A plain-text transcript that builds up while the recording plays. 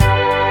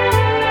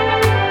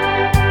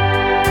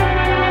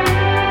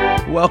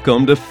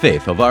Welcome to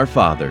Faith of Our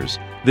Fathers.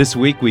 This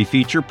week we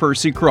feature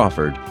Percy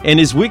Crawford and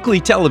his weekly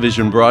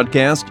television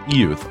broadcast,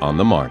 Youth on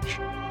the March.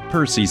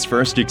 Percy's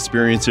first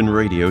experience in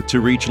radio to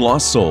reach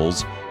lost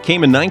souls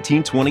came in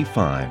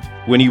 1925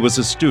 when he was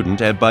a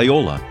student at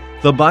Biola,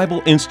 the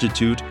Bible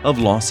Institute of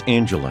Los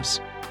Angeles.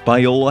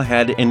 Biola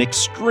had an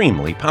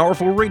extremely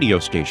powerful radio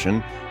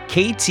station,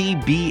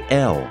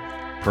 KTBL,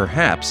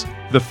 perhaps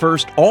the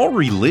first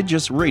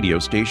all-religious radio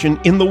station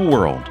in the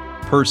world.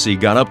 Percy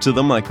got up to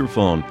the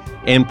microphone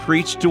and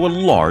preached to a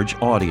large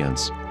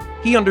audience.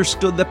 He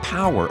understood the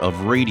power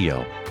of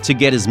radio to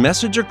get his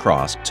message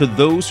across to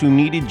those who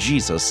needed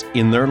Jesus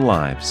in their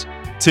lives.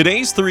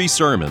 Today's three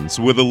sermons,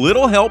 with a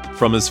little help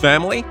from his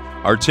family,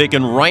 are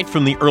taken right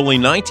from the early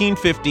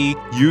 1950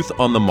 Youth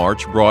on the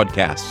March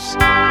broadcasts.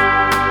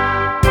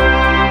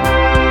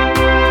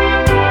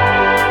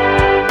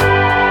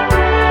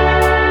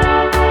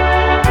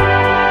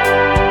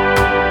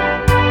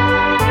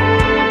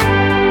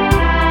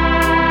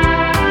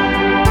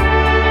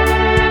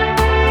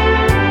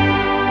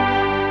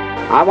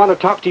 I want to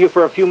talk to you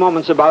for a few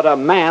moments about a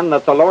man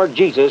that the Lord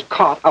Jesus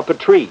caught up a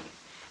tree.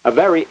 A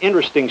very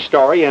interesting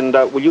story, and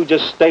will you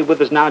just stay with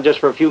us now just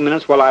for a few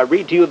minutes while I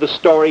read to you the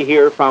story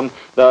here from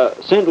the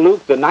St.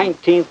 Luke, the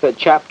 19th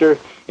chapter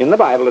in the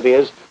Bible it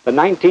is, the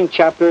 19th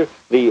chapter,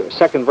 the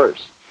 2nd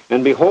verse.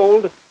 And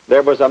behold,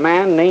 there was a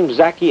man named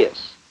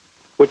Zacchaeus,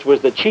 which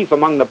was the chief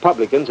among the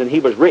publicans, and he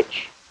was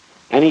rich.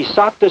 And he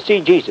sought to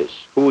see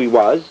Jesus, who he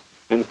was,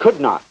 and could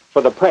not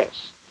for the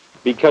press,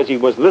 because he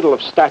was little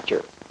of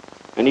stature.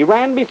 And he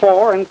ran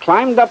before and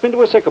climbed up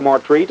into a sycamore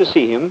tree to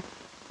see him,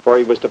 for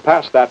he was to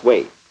pass that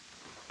way.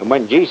 And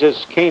when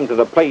Jesus came to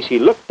the place, he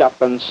looked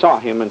up and saw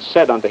him and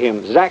said unto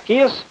him,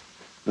 Zacchaeus,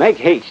 make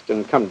haste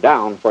and come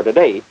down, for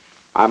today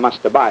I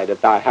must abide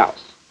at thy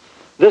house.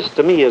 This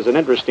to me is an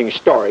interesting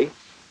story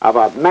of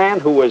a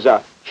man who was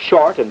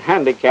short and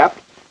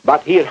handicapped,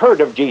 but he had heard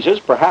of Jesus,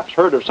 perhaps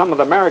heard of some of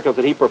the miracles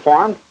that he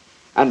performed,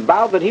 and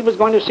vowed that he was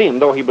going to see him,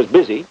 though he was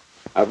busy.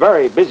 A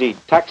very busy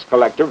tax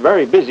collector,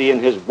 very busy in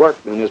his work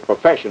and his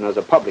profession as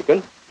a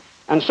publican.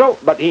 And so,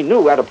 but he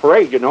knew at a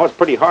parade, it's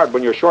pretty hard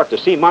when you're short to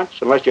see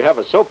much, unless you have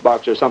a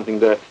soapbox or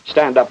something to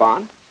stand up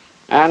on.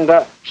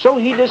 And so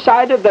he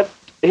decided that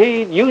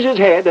he'd use his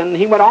head, and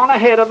he went on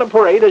ahead of the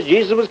parade as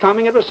Jesus was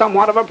coming. It was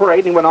somewhat of a parade,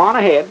 and he went on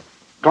ahead,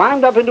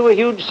 climbed up into a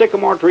huge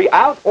sycamore tree,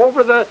 out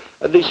over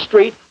the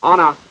street on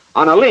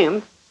a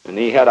limb, and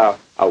he had a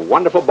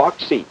wonderful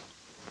box seat.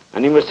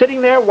 And he was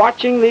sitting there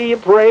watching the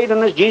parade,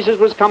 and as Jesus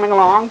was coming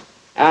along,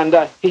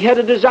 and he had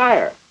a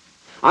desire.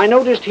 I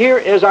noticed here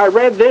as I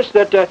read this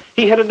that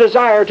he had a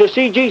desire to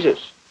see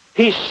Jesus.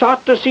 He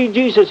sought to see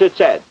Jesus, it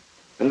said,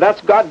 and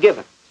that's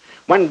God-given.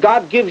 When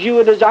God gives you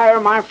a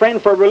desire, my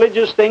friend, for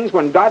religious things,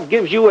 when God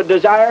gives you a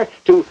desire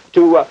to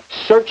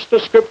search the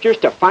Scriptures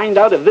to find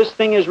out if this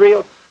thing is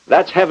real,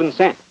 that's heaven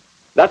sent.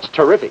 That's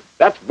terrific.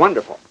 That's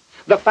wonderful.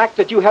 The fact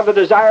that you have a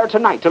desire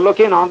tonight to look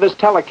in on this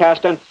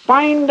telecast and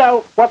find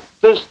out what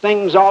this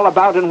thing's all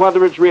about and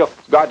whether it's real,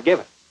 God gave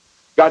it.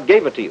 God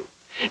gave it to you.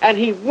 And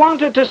he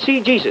wanted to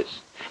see Jesus,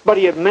 but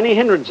he had many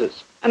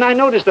hindrances. And I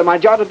noticed them. I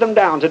jotted them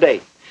down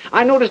today.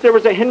 I noticed there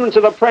was a hindrance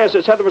of the press.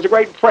 It said there was a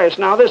great press.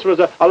 Now, this was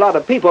a lot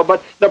of people,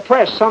 but the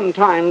press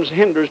sometimes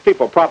hinders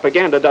people.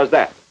 Propaganda does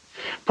that.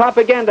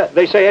 Propaganda,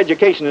 they say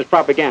education is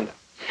propaganda.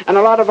 And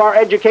a lot of our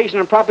education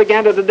and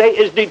propaganda today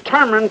is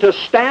determined to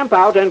stamp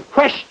out and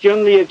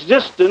question the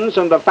existence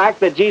and the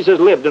fact that Jesus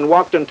lived and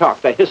walked and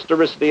talked, the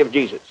historicity of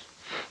Jesus.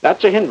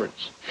 That's a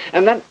hindrance.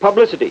 And then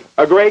publicity.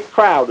 A great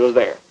crowd was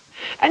there.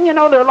 And there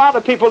are a lot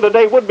of people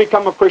today would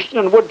become a Christian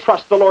and would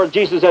trust the Lord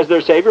Jesus as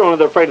their Savior, only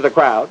they're afraid of the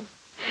crowd.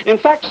 In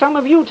fact, some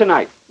of you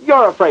tonight,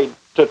 you're afraid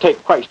to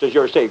take Christ as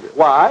your Savior.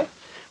 Why?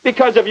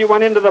 Because if you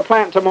went into the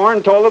plant tomorrow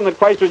and told them that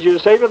Christ was your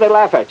Savior, they'd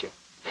laugh at you.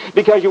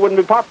 Because you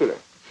wouldn't be popular.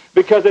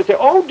 Because they say,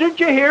 oh,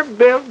 did you hear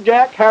Bill,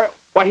 Jack, Harry?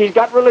 Why, he's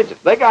got religion.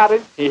 They got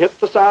it. He hit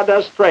the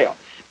sawdust trail.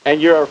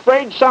 And you're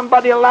afraid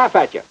somebody will laugh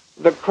at you.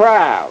 The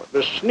crowd,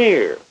 the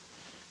sneer.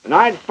 And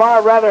I'd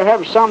far rather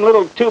have some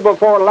little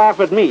 2-by-4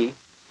 laugh at me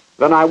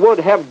than I would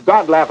have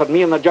God laugh at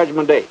me in the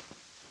judgment day.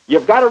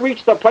 You've got to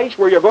reach the place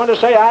where you're going to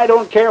say, I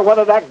don't care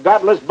whether that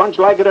godless bunch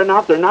like it or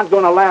not, they're not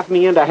going to laugh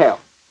me into hell.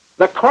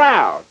 The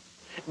crowd.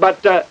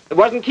 But it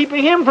wasn't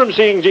keeping him from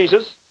seeing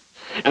Jesus.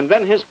 And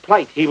then his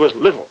plight, he was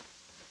little.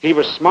 He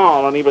was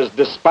small and he was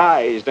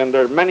despised, and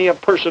there's many a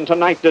person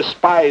tonight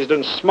despised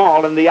and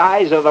small in the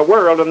eyes of the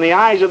world, in the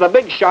eyes of the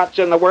big shots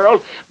in the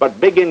world, but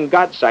big in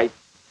God's sight.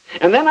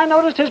 And then I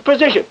noticed his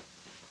position.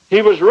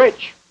 He was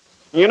rich.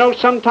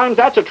 Sometimes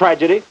that's a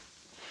tragedy.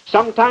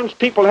 Sometimes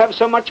people have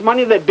so much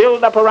money they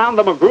build up around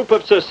them a group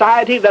of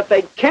society that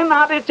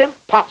it's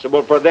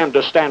impossible for them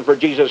to stand for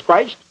Jesus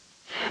Christ.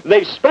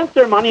 They've spent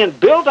their money and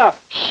built a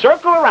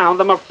circle around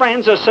them of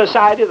friends, a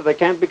society that they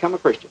can't become a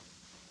Christian.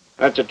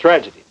 That's a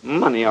tragedy.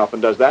 Money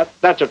often does that.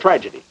 That's a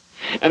tragedy.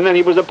 And then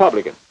he was a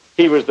publican.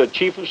 He was the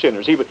chief of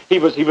sinners. He was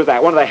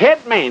that one of the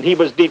head men. He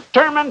was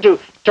determined to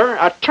turn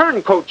a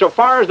turncoat so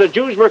far as the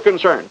Jews were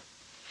concerned.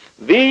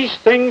 These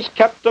things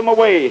kept them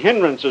away,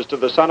 hindrances to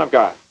the Son of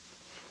God.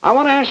 I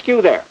want to ask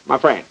you there, my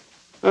friend,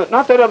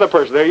 Not that other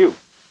person there, you.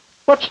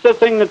 What's the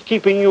thing that's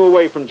keeping you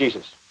away from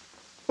Jesus?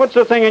 What's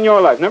the thing in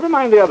your life? Never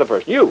mind the other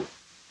person, you.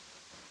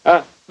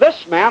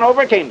 This man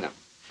overcame them.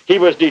 He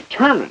was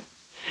determined.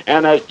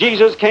 And as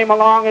Jesus came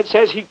along, it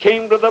says he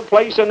came to the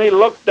place and he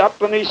looked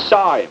up and he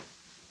saw him.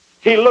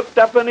 He looked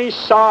up and he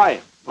saw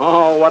him.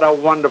 Oh, what a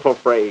wonderful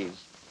phrase.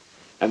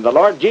 And the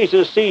Lord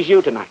Jesus sees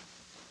you tonight.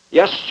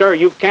 Yes, sir,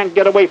 you can't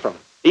get away from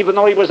him. Even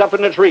though he was up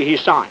in the tree, he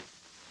saw him.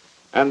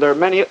 And there are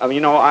many,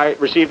 I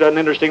received an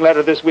interesting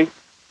letter this week.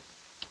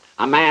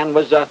 A man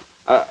was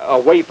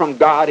away from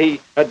God.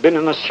 He had been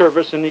in a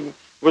service and he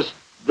was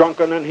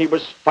drunken and he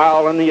was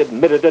foul and he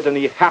admitted it, and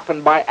he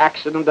happened by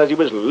accident as he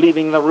was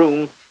leaving the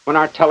room when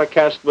our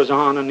telecast was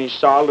on, and he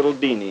saw little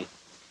Deanie.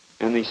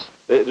 And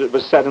it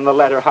was said in the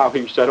letter how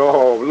he said,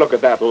 oh, look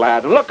at that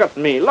lad, and look at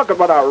me, look at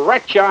what a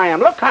wretch I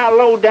am, look how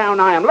low down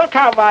I am, look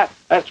how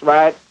That's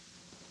right.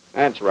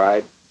 That's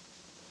right.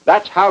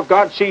 That's how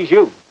God sees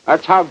you.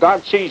 That's how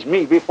God sees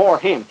me before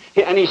him.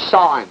 And he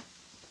saw him,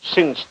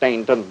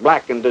 sin-stained and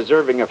black and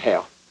deserving of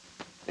hell.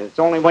 And it's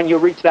only when you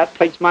reach that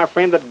place, my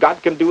friend, that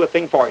God can do a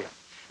thing for you.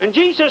 And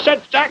Jesus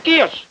said,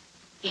 Zacchaeus,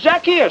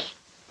 Zacchaeus,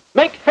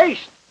 make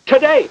haste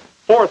today.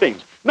 4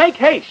 things. Make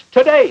haste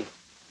today.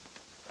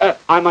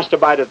 I must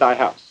abide at thy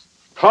house.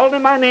 Called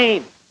him by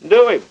name.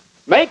 Do him.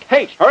 Make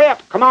haste. Hurry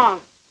up. Come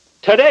on.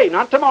 Today,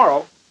 not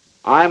tomorrow.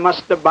 I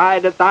must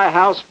abide at thy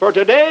house, for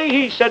today,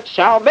 he said,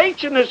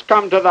 salvation has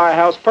come to thy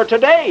house. For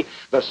today,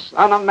 the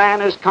Son of Man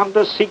has come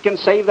to seek and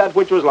save that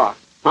which was lost.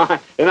 Isn't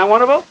that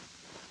wonderful?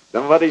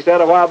 Somebody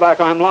said a while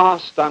back, I'm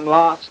lost, I'm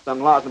lost, I'm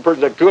lost. And the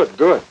person said, good,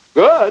 good,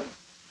 good.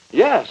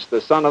 Yes,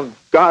 the Son of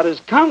God has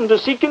come to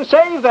seek and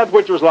save that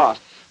which was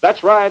lost.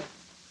 That's right.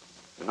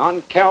 And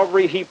on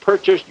Calvary, he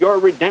purchased your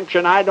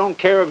redemption. I don't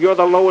care if you're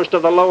the lowest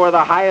of the low or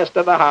the highest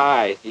of the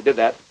high. He did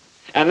that.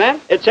 And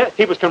then it said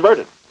he was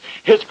converted.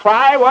 His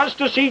cry was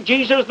to see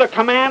Jesus. The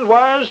command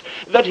was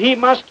that he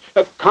must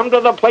come to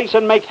the place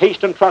and make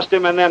haste and trust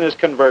him, and then his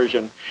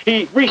conversion.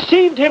 He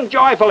received him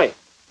joyfully.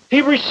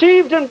 He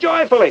received him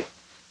joyfully.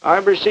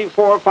 I've received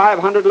 400 or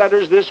 500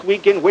 letters this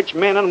week in which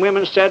men and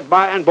women said,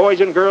 and boys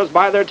and girls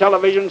by their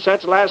television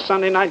sets last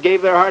Sunday night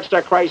gave their hearts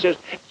to Christ,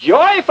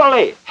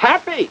 joyfully,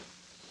 happy.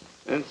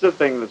 And it's a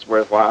thing that's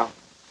worthwhile.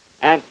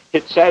 And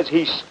it says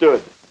he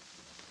stood.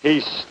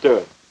 He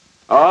stood.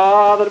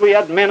 Oh, that we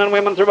had men and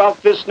women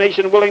throughout this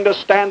nation willing to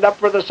stand up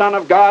for the Son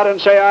of God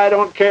and say, I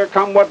don't care,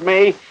 come what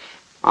may.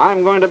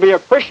 I'm going to be a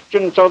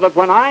Christian so that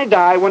when I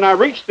die, when I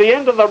reach the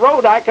end of the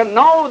road, I can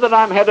know that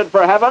I'm headed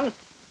for heaven.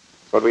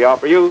 What we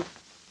offer you,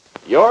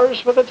 yours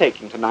for the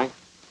taking tonight,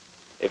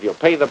 if you'll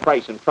pay the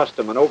price and trust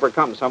him and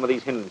overcome some of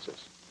these hindrances.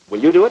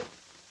 Will you do it?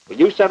 Will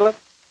you settle it?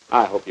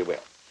 I hope you will.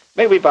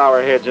 May we bow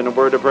our heads in a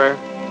word of prayer?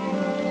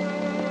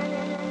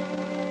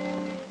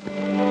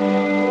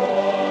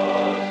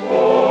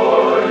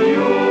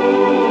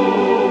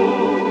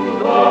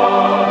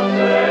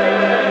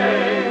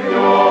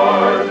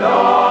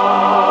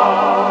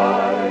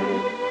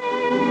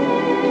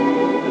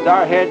 As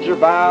our heads are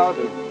bowed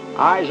and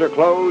eyes are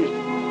closed,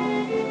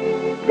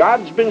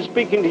 God's been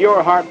speaking to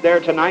your heart there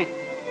tonight.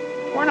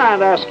 We're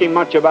not asking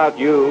much about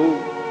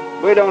you.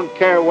 We don't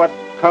care what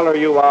color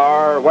you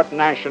are, or what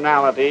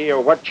nationality,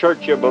 or what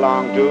church you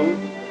belong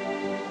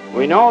to.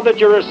 We know that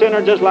you're a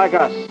sinner just like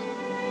us.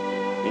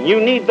 And you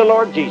need the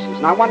Lord Jesus.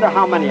 And I wonder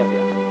how many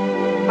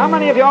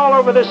of you all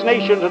over this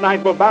nation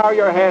tonight will bow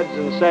your heads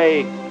and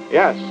say,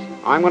 yes,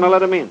 I'm going to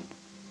let him in.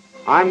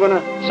 I'm going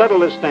to settle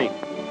this thing.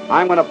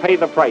 I'm going to pay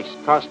the price,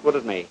 cost what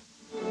it may.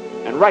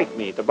 And write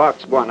me to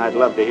Box 1. I'd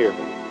love to hear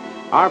from you.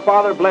 Our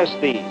Father, bless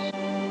these.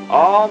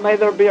 Oh, may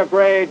there be a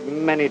great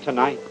many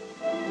tonight,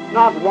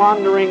 not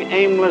wandering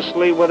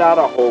aimlessly without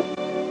a hope,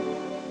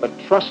 but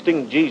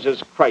trusting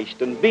Jesus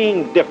Christ and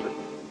being different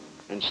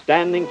and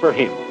standing for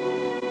him.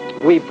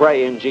 We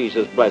pray in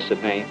Jesus'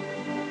 blessed name.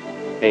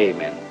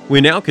 Amen. We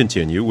now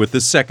continue with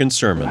the second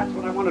sermon. That's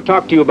what I want to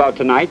talk to you about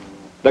tonight.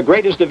 The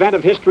greatest event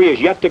of history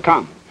is yet to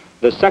come,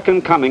 the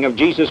second coming of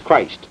Jesus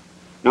Christ.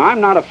 Now,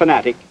 I'm not a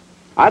fanatic.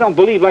 I don't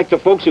believe like the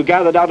folks who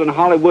gathered out in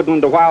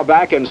Hollywoodland a while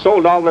back and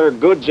sold all their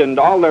goods and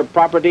all their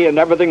property and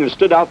everything and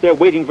stood out there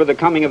waiting for the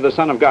coming of the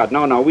Son of God.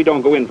 No, we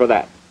don't go in for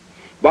that.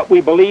 But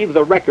we believe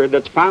the record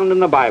that's found in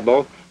the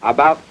Bible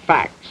about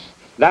facts.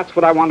 That's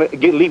what I want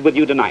to leave with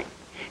you tonight.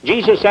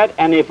 Jesus said,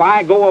 and if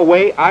I go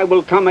away, I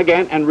will come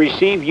again and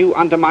receive you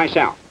unto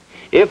myself.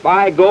 If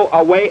I go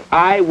away,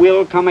 I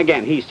will come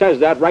again. He says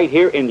that right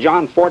here in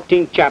John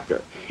 14th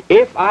chapter.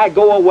 If I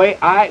go away,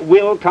 I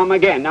will come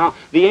again. Now,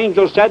 the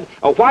angel said,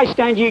 why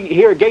stand ye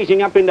here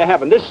gazing up into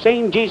heaven? This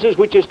same Jesus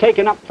which is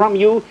taken up from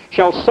you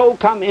shall so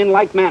come in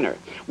like manner.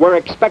 We're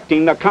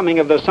expecting the coming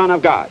of the Son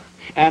of God.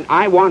 And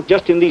I want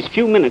just in these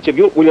few minutes,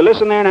 will you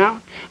listen there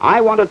now?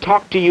 I want to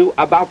talk to you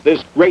about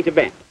this great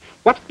event.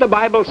 What the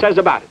Bible says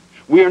about it.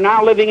 We are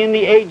now living in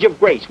the age of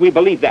grace. We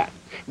believe that.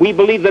 We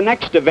believe the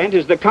next event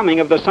is the coming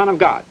of the Son of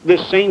God.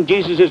 This same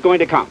Jesus is going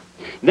to come.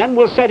 Then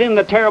will set in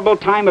the terrible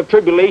time of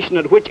tribulation,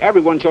 at which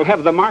everyone shall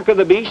have the mark of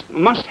the beast,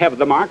 must have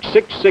the mark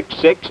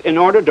 666 in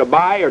order to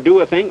buy or do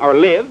a thing or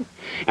live.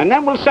 And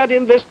then will set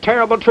in this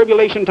terrible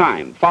tribulation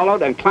time,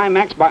 followed and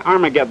climaxed by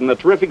Armageddon, the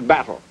terrific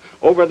battle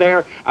over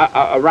there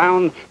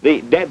around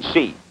the Dead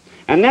Sea.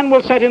 And then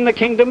will set in the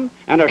kingdom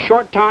and a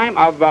short time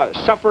of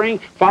suffering,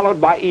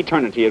 followed by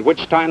eternity, at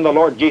which time the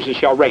Lord Jesus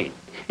shall reign.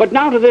 But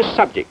now to this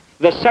subject,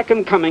 the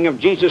second coming of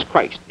Jesus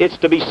Christ. It's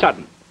to be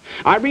sudden.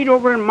 I read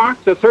over in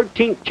Mark, the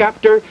 13th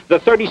chapter, the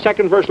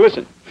 32nd verse.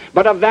 Listen.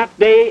 But of that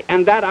day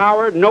and that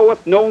hour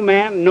knoweth no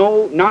man,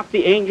 no, not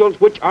the angels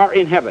which are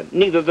in heaven,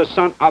 neither the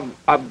Son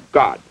of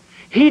God.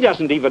 He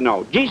doesn't even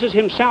know. Jesus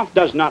himself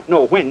does not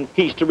know when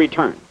he's to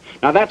return.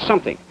 Now that's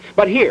something.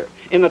 But here,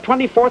 in the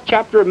 24th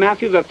chapter of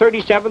Matthew, the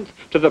 37th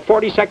to the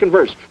 42nd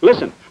verse,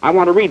 listen, I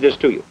want to read this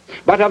to you.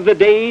 But as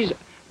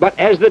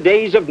the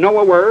days of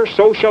Noah were,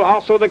 so shall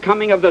also the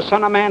coming of the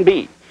Son of Man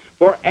be.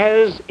 For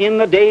as in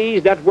the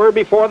days that were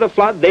before the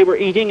flood, they were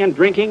eating and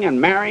drinking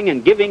and marrying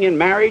and giving in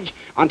marriage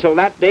until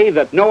that day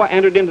that Noah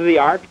entered into the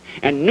ark,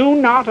 and knew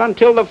not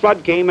until the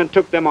flood came and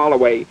took them all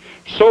away,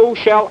 so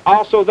shall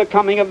also the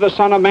coming of the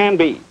Son of Man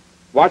be.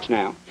 Watch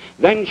now.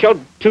 Then shall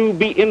two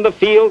be in the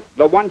field,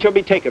 the one shall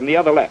be taken, the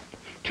other left.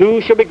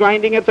 Two shall be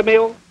grinding at the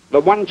mill, the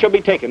one shall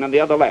be taken, and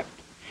the other left.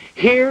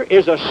 Here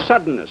is a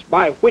suddenness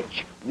by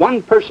which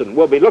one person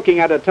will be looking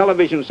at a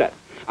television set.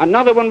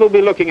 Another one will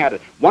be looking at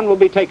it. One will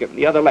be taken,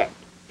 the other left.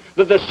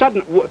 The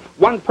sudden,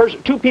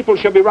 two people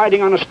shall be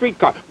riding on a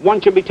streetcar.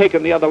 One shall be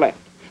taken, the other left.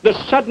 The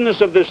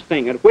suddenness of this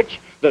thing at which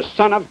the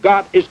Son of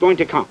God is going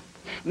to come.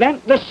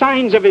 Then the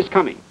signs of his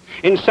coming.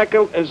 In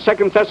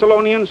 2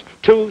 Thessalonians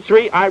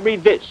 2:3, I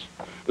read this.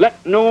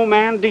 Let no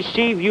man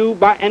deceive you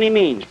by any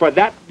means, for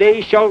that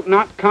day shall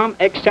not come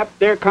except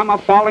there come a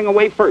falling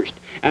away first,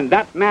 and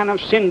that man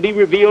of sin be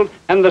revealed,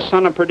 and the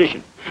son of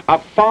perdition. A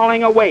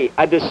falling away,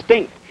 a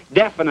distinct,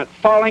 definite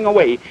falling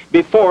away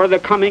before the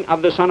coming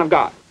of the Son of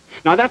God.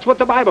 Now that's what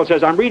the Bible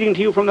says. I'm reading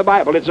to you from the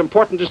Bible. It's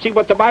important to see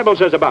what the Bible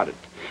says about it.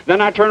 Then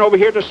I turn over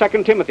here to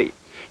 2 Timothy.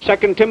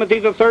 2 Timothy,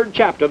 the 3rd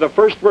chapter, the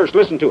 1st verse.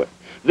 Listen to it.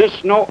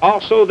 This know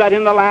also that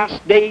in the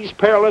last days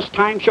perilous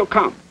times shall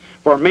come.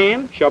 For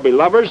men shall be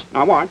lovers,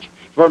 now watch,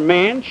 for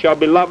men shall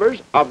be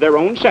lovers of their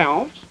own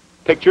selves,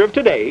 picture of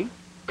today,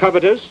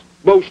 covetous,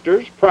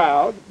 boasters,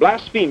 proud,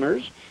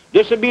 blasphemers,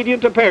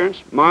 disobedient to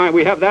parents,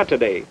 we have that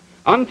today,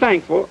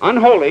 unthankful,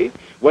 unholy,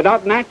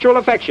 without natural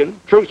affection,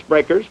 truce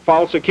breakers,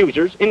 false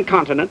accusers,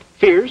 incontinent,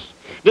 fierce,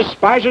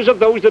 despisers of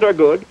those that are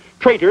good,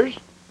 traitors,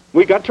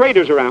 we got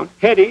traitors around,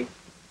 heady,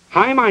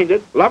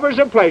 high-minded, lovers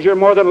of pleasure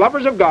more than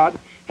lovers of God,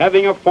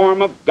 having a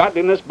form of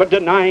godliness but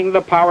denying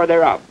the power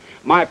thereof.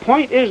 My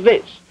point is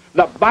this.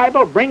 The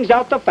Bible brings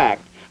out the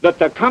fact that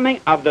the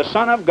coming of the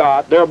Son of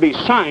God, there will be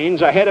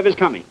signs ahead of his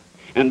coming.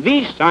 And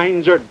these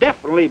signs are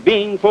definitely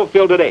being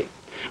fulfilled today.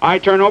 I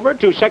turn over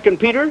to 2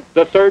 Peter,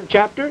 the 3rd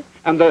chapter,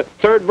 and the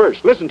 3rd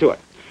verse. Listen to it.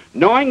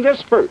 Knowing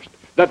this first,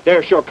 that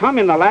there shall come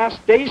in the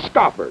last days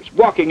scoffers,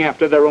 walking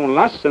after their own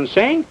lusts, and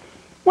saying,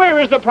 where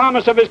is the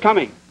promise of his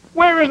coming?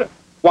 Where is it?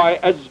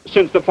 Why,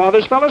 since the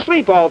fathers fell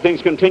asleep, all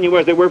things continue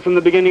as they were from the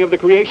beginning of the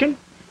creation.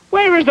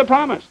 Where is the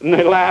promise? And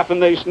they laugh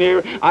and they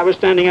sneer. I was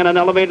standing at an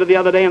elevator the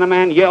other day, and a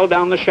man yelled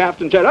down the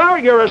shaft and said, oh,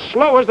 you're as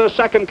slow as the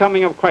second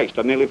coming of Christ.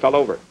 I nearly fell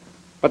over.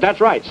 But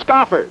that's right,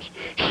 scoffers,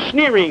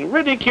 sneering,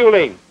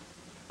 ridiculing.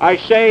 I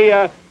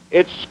say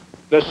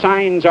the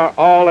signs are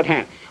all at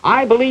hand.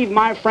 I believe,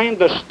 my friend,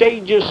 the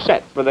stage is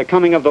set for the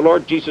coming of the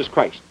Lord Jesus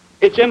Christ.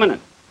 It's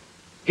imminent.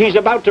 He's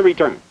about to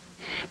return.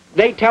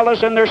 They tell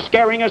us and they're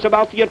scaring us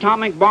about the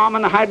atomic bomb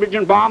and the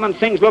hydrogen bomb, and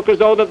things look as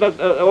though that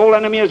the old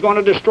enemy is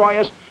going to destroy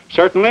us.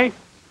 Certainly.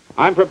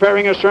 I'm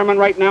preparing a sermon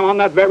right now on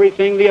that very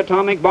thing, the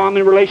atomic bomb,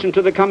 in relation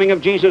to the coming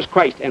of Jesus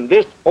Christ. And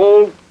this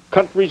old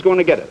country's going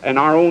to get it, and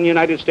our own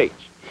United States.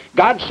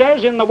 God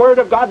says in the Word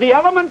of God, the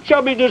elements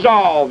shall be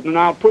dissolved. And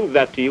I'll prove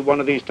that to you one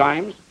of these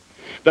times,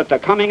 that the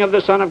coming of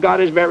the Son of God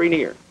is very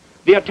near.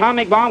 The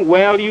atomic bomb,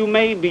 well, you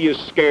may be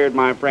scared,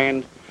 my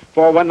friend.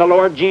 For when the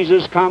Lord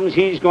Jesus comes,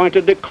 he's going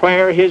to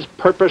declare his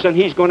purpose, and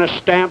he's going to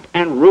stamp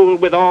and rule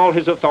with all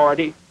his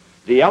authority.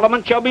 The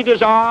elements shall be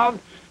dissolved,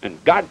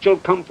 and God shall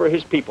come for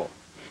his people.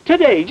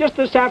 Today, just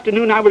this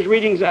afternoon, I was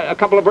reading a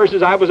couple of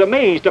verses. I was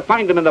amazed to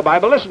find them in the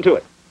Bible. Listen to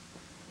it.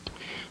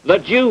 The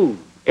Jew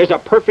is a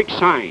perfect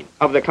sign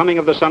of the coming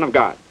of the Son of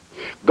God.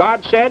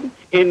 God said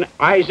in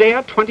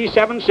Isaiah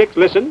 27:6,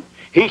 listen,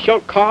 he shall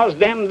cause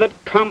them that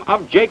come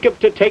of Jacob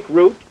to take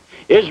root.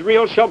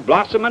 Israel shall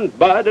blossom and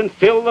bud and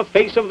fill the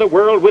face of the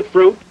world with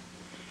fruit.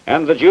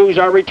 And the Jews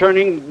are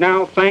returning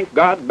now, thank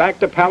God, back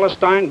to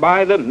Palestine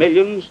by the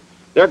millions.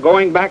 They're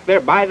going back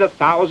there by the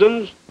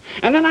thousands.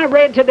 And then I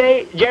read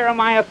today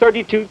Jeremiah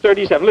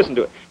 32:37. Listen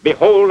to it.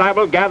 Behold, I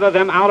will gather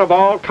them out of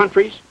all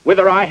countries,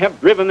 whither I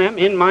have driven them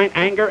in mine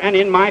anger and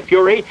in my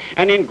fury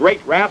and in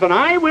great wrath, and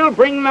I will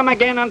bring them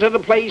again unto the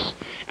place,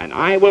 and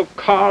I will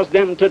cause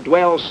them to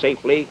dwell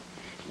safely.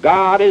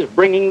 God is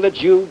bringing the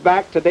Jew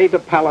back today to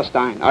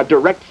Palestine, a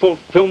direct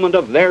fulfillment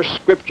of their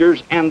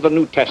scriptures and the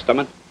New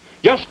Testament.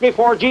 Just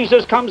before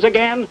Jesus comes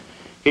again,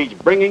 He's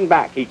bringing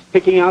back. He's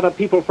picking out a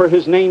people for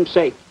his name's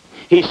sake.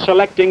 He's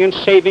selecting and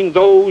saving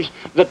those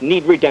that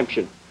need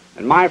redemption.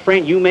 And my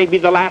friend, you may be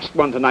the last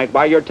one tonight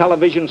by your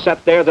television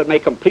set there that may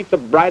complete the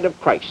bride of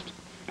Christ.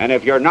 And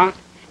if you're not,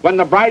 when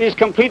the bride is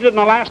completed and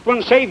the last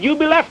one saved, you'll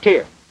be left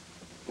here.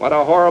 What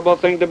a horrible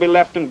thing to be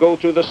left and go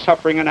through the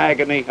suffering and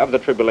agony of the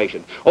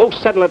tribulation. Oh,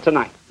 settle it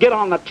tonight. Get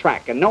on the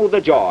track and know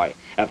the joy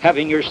of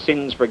having your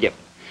sins forgiven.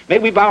 May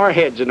we bow our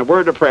heads in a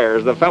word of prayer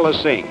as the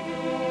fellows sing.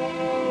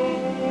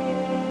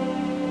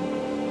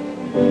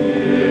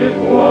 It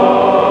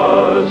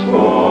was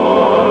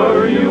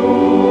for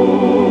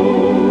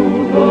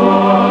you,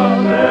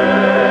 the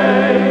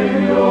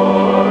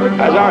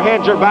Savior. As our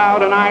heads are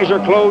bowed and eyes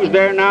are closed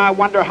there now, I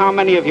wonder how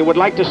many of you would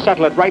like to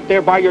settle it right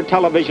there by your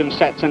television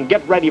sets and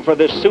get ready for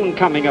this soon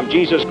coming of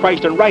Jesus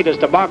Christ and write us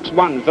to Box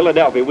 1,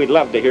 Philadelphia. We'd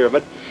love to hear of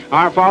it.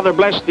 Our Father,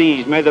 bless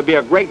these. May there be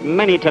a great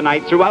many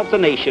tonight throughout the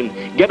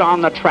nation. Get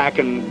on the track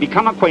and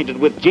become acquainted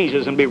with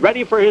Jesus and be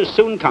ready for his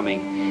soon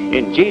coming.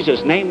 In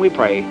Jesus' name we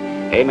pray.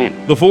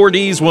 Amen. The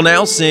 4Ds will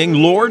now sing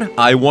Lord,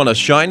 I Want a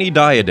Shiny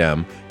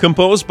Diadem,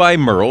 composed by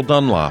Merle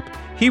Dunlop.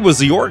 He was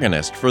the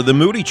organist for the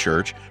Moody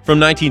Church from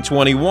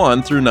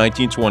 1921 through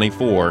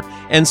 1924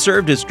 and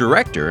served as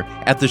director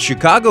at the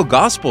Chicago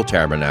Gospel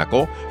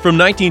Tabernacle from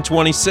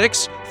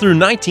 1926 through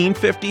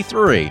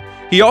 1953.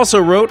 He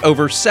also wrote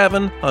over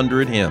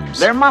 700 hymns.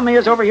 Their mommy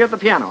is over here at the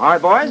piano. All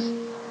right, boys?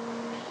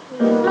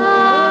 Lord,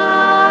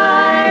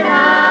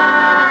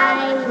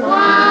 I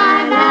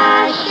want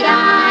a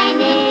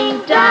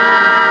shining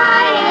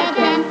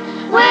diadem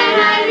when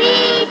I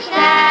reach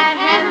that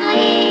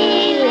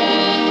heavenly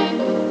land.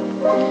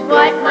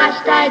 What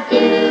must I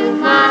do,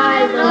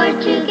 my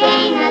Lord, to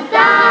gain a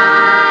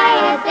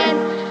diadem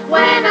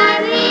when I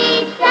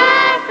reach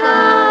that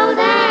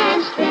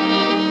golden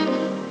strand?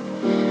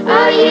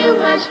 Oh, you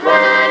must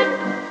run,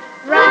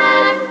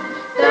 run,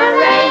 the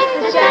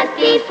race is set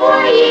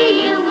before you.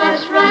 You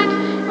must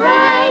run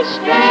right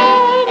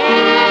straight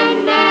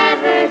and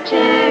never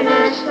turn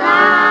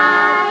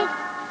aside.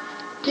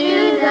 To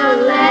the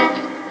left,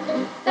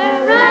 the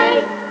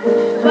right,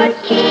 but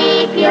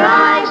keep your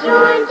eyes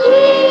on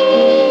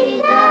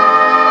Jesus.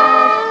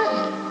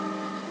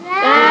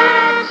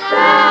 That's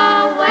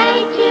the way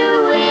to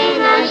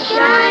win a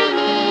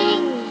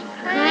shining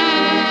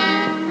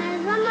crown.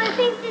 There's one more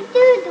thing to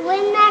do to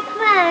win that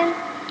crown.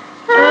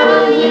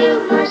 Oh,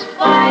 you must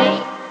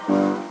fight,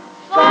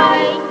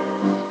 fight.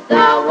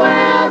 The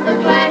world, the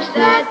flesh,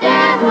 the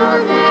devil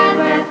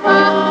never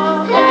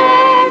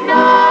falter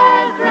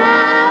nor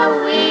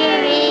grow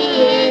weary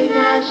in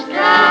the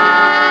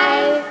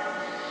strife.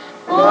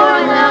 For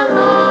the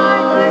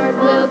Lord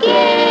will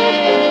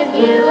give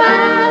you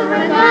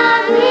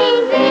overcoming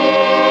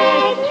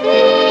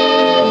victory.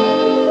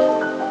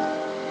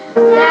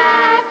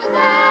 That's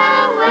the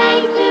way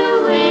to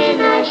win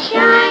a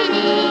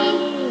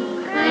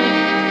shining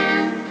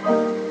crown.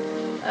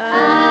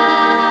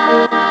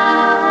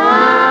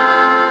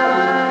 A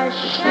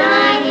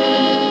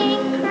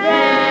shining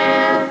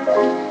crown.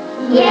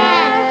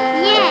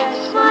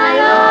 Yes, my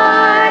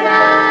Lord, a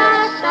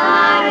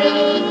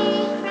starry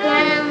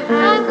crown.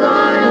 I'm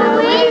gonna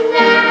win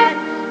that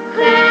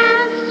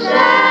crown.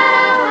 So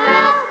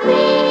help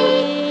me,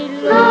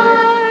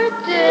 Lord,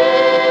 to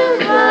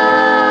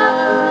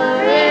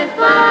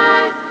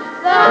glorify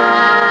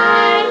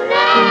thy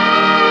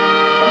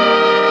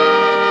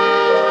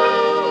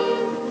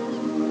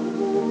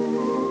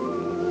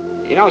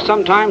name. You know,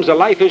 sometimes the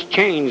life is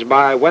changed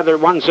by whether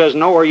one says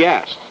no or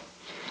yes.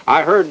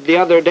 I heard the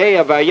other day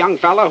of a young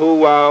fellow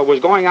who was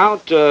going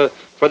out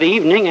for the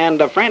evening,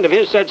 and a friend of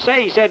his said,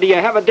 he said, do you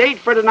have a date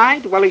for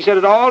tonight? Well, he said,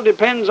 it all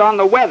depends on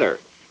the weather.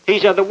 He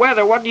said, the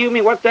weather, what do you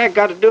mean? What's that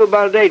got to do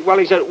about a date? Well,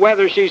 he said,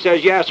 whether she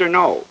says yes or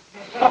no.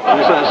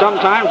 And so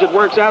sometimes it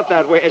works out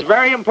that way. It's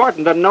very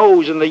important, the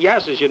no's and the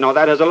yeses, you know,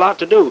 that has a lot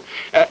to do.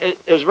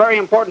 It's very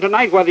important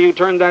tonight whether you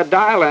turn that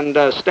dial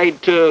and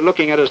stayed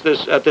looking at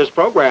us at this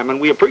program,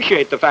 and we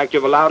appreciate the fact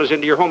you've allowed us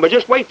into your home. But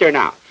just wait there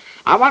now.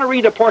 I want to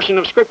read a portion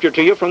of Scripture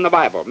to you from the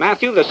Bible.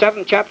 Matthew, the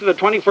 7th chapter, the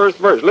 21st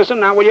verse. Listen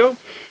now, will you?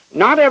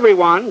 Not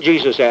everyone,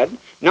 Jesus said,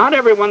 not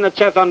everyone that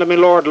saith unto me,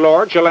 Lord,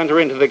 Lord, shall enter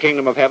into the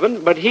kingdom of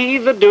heaven, but he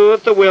that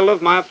doeth the will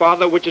of my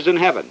Father which is in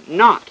heaven.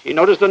 Not. You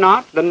notice the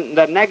not, the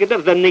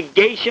negative, the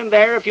negation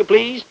there, if you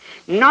please.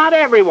 Not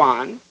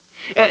everyone.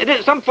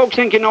 Some folks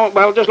think, you know,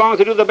 well, just as long as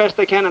they do the best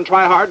they can and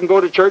try hard and go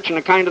to church and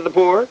are kind to the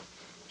poor.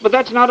 But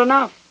that's not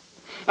enough.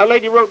 A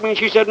lady wrote me and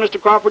she said, Mr.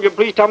 Crawford, you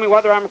please tell me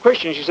whether I'm a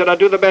Christian. She said, I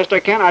do the best I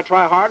can. I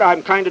try hard.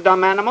 I'm kind to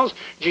dumb animals.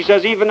 She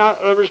says, even out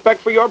of respect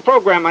for your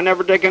program, I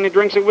never take any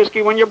drinks of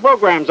whiskey when your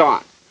program's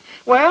on.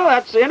 Well,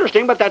 that's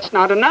interesting, but that's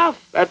not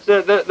enough.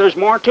 There's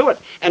more to it.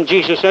 And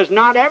Jesus says,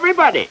 not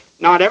everybody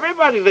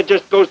that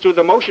just goes through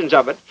the motions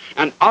of it.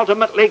 And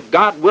ultimately,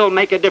 God will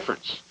make a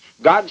difference.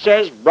 God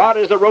says, broad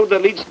is the road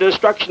that leads to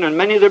destruction, and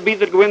many there be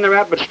that go in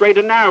thereat, but straight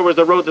and narrow is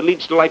the road that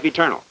leads to life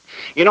eternal.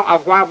 You know, a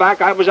while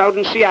back, I was out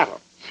in Seattle.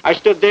 I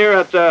stood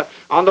there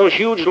on those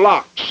huge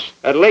locks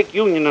at Lake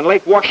Union and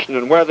Lake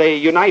Washington where they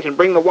unite and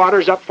bring the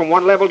waters up from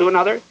one level to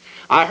another.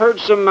 I heard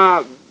some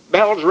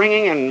bells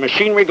ringing and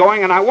machinery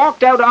going, and I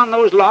walked out on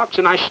those locks,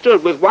 and I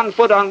stood with one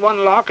foot on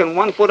one lock and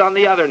one foot on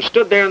the other, and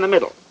stood there in the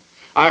middle.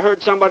 I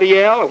heard somebody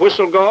yell, a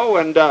whistle go,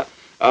 and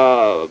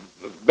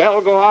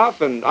bell go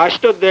off, and I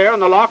stood there,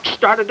 and the locks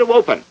started to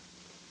open.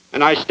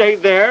 And I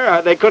stayed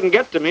there. They couldn't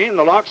get to me, and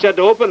the lock said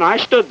to open. I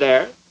stood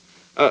there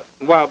a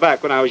while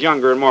back when I was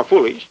younger and more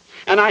foolish.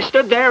 And I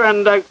stood there,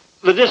 and the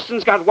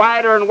distance got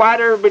wider and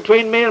wider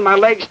between me, and my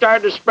legs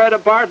started to spread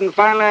apart, and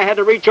finally I had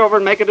to reach over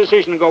and make a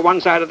decision and go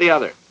one side or the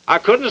other. I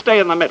couldn't stay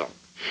in the middle.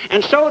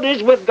 And so it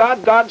is with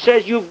God. God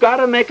says, you've got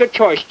to make a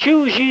choice.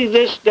 Choose ye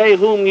this day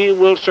whom ye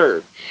will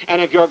serve.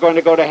 And if you're going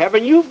to go to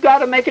heaven, you've got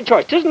to make a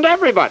choice. It isn't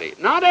everybody.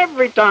 Not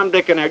every Tom,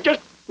 Dick, and Harry,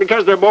 just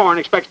because they're born,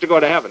 expects to go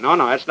to heaven. No,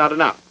 that's not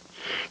enough.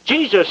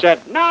 Jesus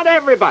said, not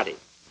everybody.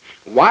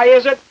 Why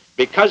is it?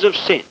 Because of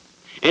sin.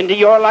 Into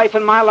your life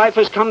and my life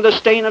has come the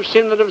stain of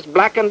sin that has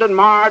blackened and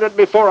marred it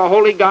before a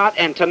holy God.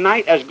 And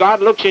tonight, as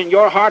God looks in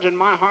your heart and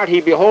my heart, he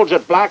beholds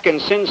it black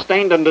and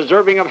sin-stained and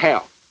deserving of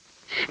hell.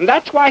 And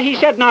that's why he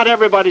said not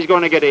everybody's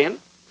going to get in.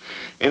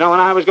 You know, when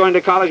I was going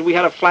to college, we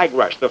had a flag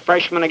rush, the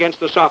freshmen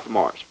against the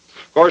sophomores.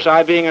 Of course,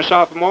 I being a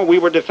sophomore, we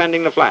were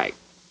defending the flag.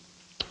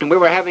 And we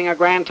were having a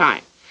grand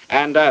time.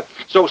 And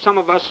so some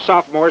of us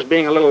sophomores,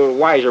 being a little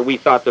wiser, we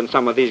thought, than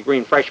some of these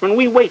green freshmen,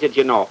 we waited,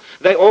 you know.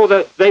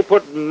 They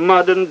put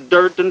mud and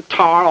dirt and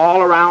tar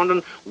all around,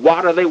 and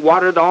water. They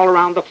watered all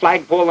around the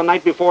flagpole the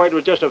night before. It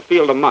was just a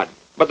field of mud.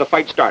 But the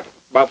fight started.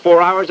 About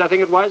 4 hours, I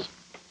think it was.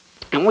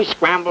 And we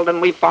scrambled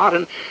and we fought,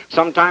 and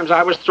sometimes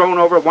I was thrown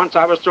over. Once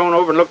I was thrown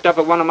over and looked up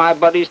at one of my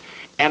buddies,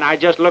 and I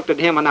just looked at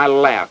him and I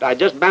laughed. I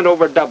just bent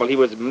over double. He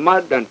was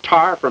mud and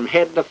tar from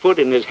head to foot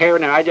in his hair,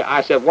 and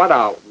I said, what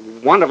a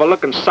wonderful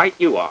looking sight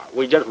you are.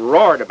 We just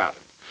roared about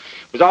it.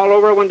 It was all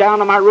over. I went down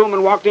to my room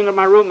and walked into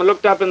my room and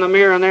looked up in the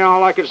mirror, and there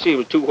all I could see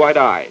was 2 white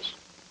eyes.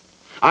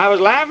 I was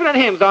laughing at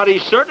him, thought he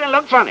certainly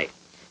looked funny.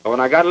 But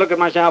when I got to look at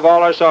myself,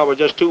 all I saw was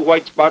just 2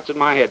 white spots in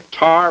my head,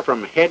 tar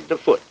from head to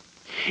foot.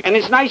 And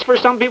it's nice for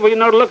some people, you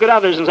know, to look at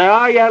others and say,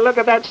 oh, yeah, look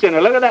at that sinner,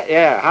 look at that.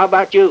 Yeah, how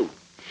about you?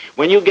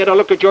 When you get a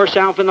look at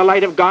yourself in the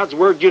light of God's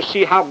Word, you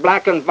see how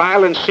black and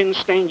vile and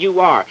sin-stained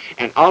you are.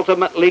 And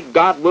ultimately,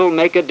 God will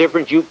make a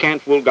difference. You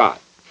can't fool God.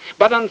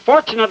 But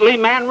unfortunately,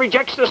 man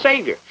rejects the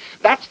Savior.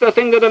 That's the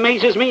thing that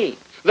amazes me,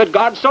 that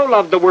God so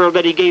loved the world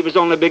that he gave his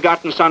only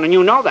begotten Son, and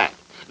you know that.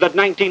 That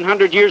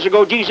 1900 years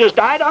ago, Jesus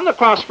died on the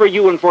cross for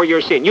you and for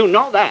your sin. You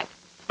know that.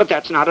 But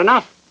that's not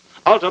enough.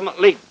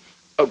 Ultimately,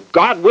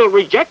 God will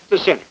reject the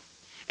sinner.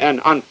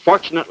 And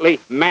unfortunately,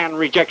 man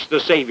rejects the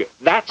Savior.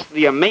 That's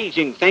the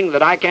amazing thing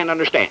that I can't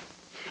understand.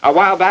 A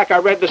while back, I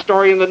read the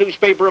story in the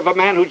newspaper of a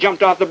man who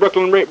jumped off the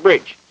Brooklyn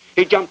Bridge.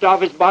 He jumped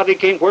off, his body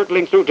came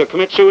whirling through to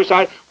commit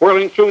suicide,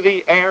 whirling through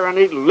the air, and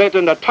he lit,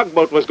 and a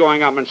tugboat was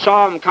going up, and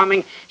saw him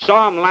coming,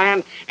 saw him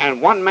land,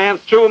 and one man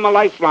threw him a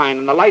lifeline,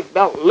 and the life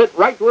belt lit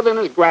right within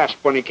his grasp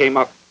when he came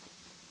up.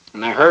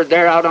 And I heard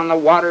there out on the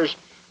waters,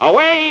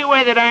 away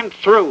with it, I'm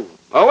through.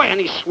 Away,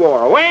 and he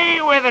swore, away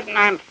with it, and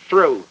I'm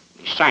through.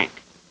 He sank.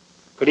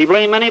 Could he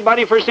blame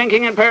anybody for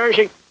sinking and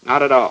perishing?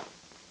 Not at all.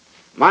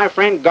 My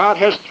friend, God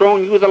has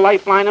thrown you the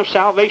lifeline of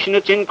salvation.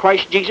 It's in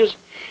Christ Jesus.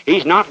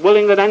 He's not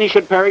willing that any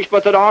should perish,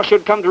 but that all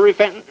should come to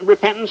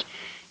repentance.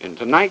 And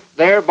tonight,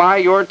 there by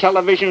your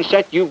television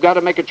set, you've got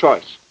to make a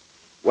choice.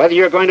 Whether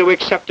you're going to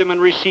accept him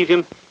and receive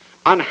him,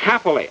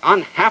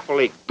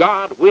 unhappily,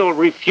 God will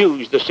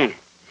refuse the sinner.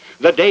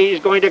 The day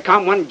is going to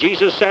come when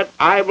Jesus said,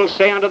 I will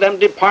say unto them,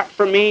 depart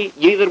from me,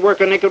 ye that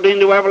work iniquity,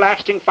 into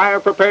everlasting fire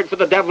prepared for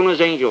the devil and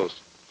his angels.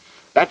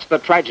 That's the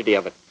tragedy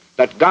of it,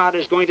 that God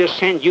is going to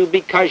send you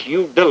because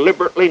you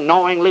deliberately,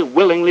 knowingly,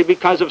 willingly,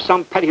 because of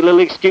some petty little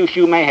excuse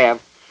you may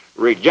have,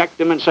 reject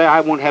him and say,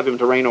 I won't have him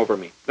to reign over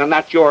me. Then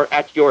that's your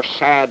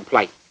sad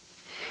plight.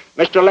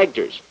 Mr.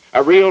 Legters,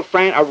 a real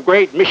friend, a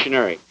great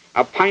missionary,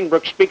 a Pine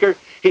Brook speaker,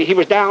 he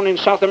was down in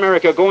South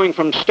America going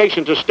from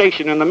station to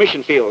station in the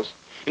mission fields.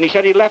 And he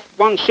said he left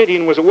one city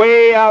and was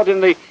way out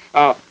in the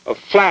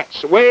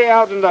flats, way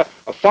out in the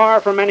far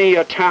from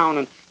any town,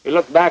 and he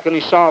looked back and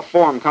he saw a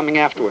form coming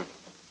after him.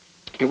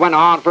 He went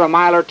on for a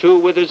mile or two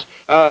with his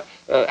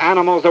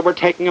animals that were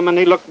taking him, and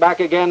he looked back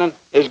again and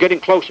is getting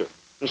closer.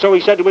 And so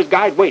he said to his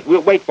guide, wait,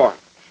 we'll wait for him.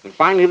 And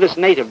finally this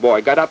native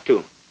boy got up to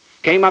him,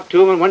 came up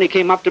to him, and when he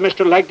came up to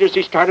Mr. Legters,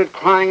 he started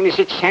crying, and he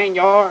said,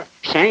 Senor,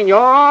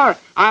 Senor,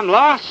 I'm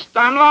lost,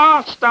 I'm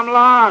lost, I'm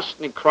lost.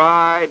 And he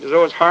cried as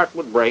though his heart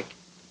would break.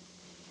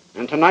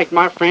 And tonight,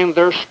 my friend,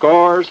 there are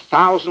scores,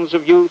 thousands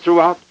of you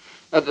throughout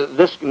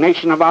this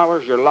nation of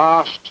ours. You're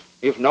lost.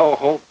 You've no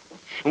hope.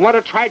 And what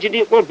a tragedy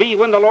it will be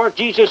when the Lord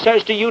Jesus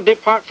says to you,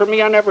 depart from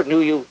me, I never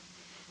knew you.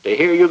 To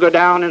hear you go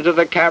down into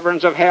the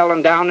caverns of hell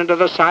and down into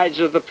the sides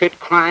of the pit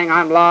crying,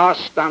 I'm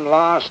lost, I'm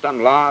lost,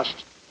 I'm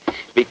lost.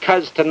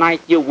 Because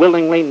tonight you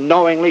willingly,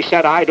 knowingly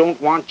said, I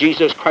don't want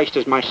Jesus Christ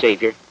as my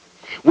Savior.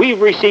 We've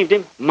received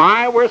him.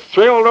 We're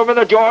thrilled over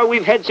the joy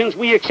we've had since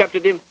we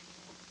accepted him.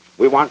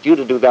 We want you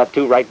to do that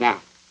too right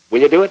now.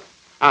 Will you do it?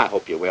 I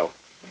hope you will.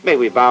 May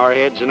we bow our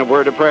heads in a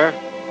word of prayer.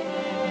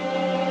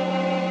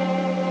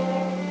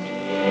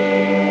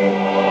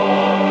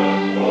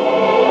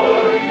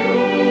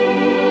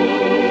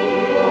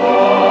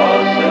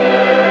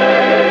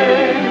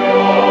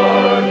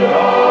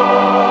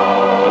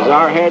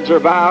 heads are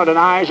bowed and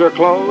eyes are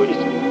closed,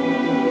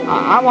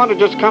 I want to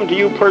just come to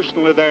you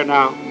personally there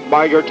now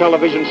by your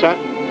television set.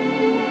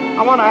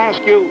 I want to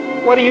ask you,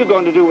 what are you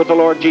going to do with the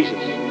Lord Jesus?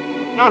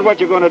 Not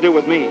what you're going to do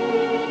with me.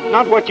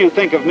 Not what you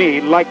think of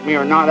me, like me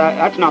or not.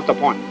 That's not the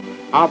point.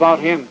 How about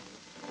him?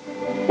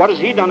 What has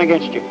he done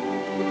against you?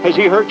 Has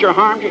he hurt you,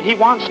 harmed you? He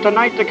wants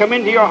tonight to come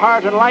into your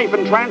heart and life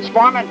and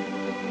transform it.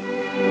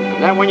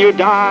 And then when you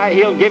die,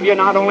 he'll give you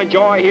not only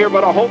joy here,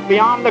 but a hope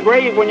beyond the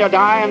grave when you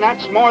die, and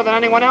that's more than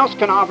anyone else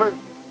can offer.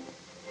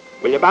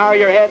 Will you bow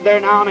your head there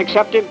now and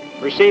accept him,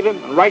 receive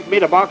him, and write me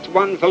to Box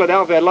 1,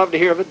 Philadelphia? I'd love to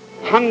hear of it.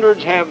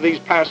 Hundreds have these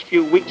past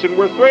few weeks, and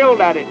we're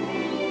thrilled at it.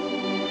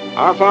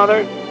 Our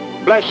Father,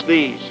 bless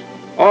these.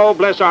 Oh,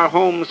 bless our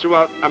homes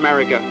throughout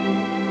America.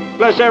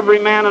 Bless every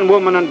man and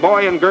woman and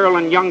boy and girl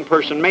and young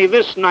person. May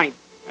this night,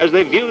 as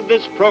they view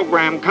this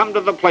program, come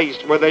to the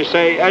place where they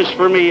say, as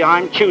for me,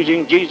 I'm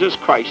choosing Jesus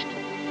Christ.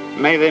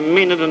 May they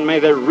mean it and may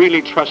they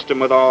really trust him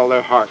with all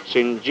their hearts.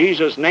 In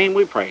Jesus' name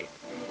we pray.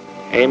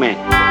 Amen.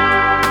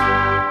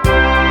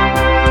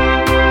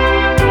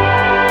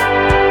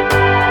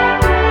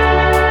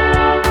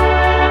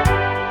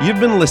 You've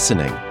been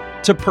listening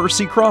to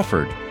Percy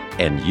Crawford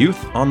and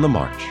Youth on the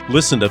March.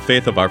 Listen to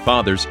Faith of Our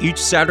Fathers each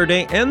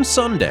Saturday and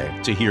Sunday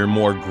to hear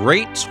more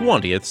great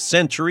 20th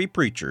century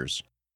preachers.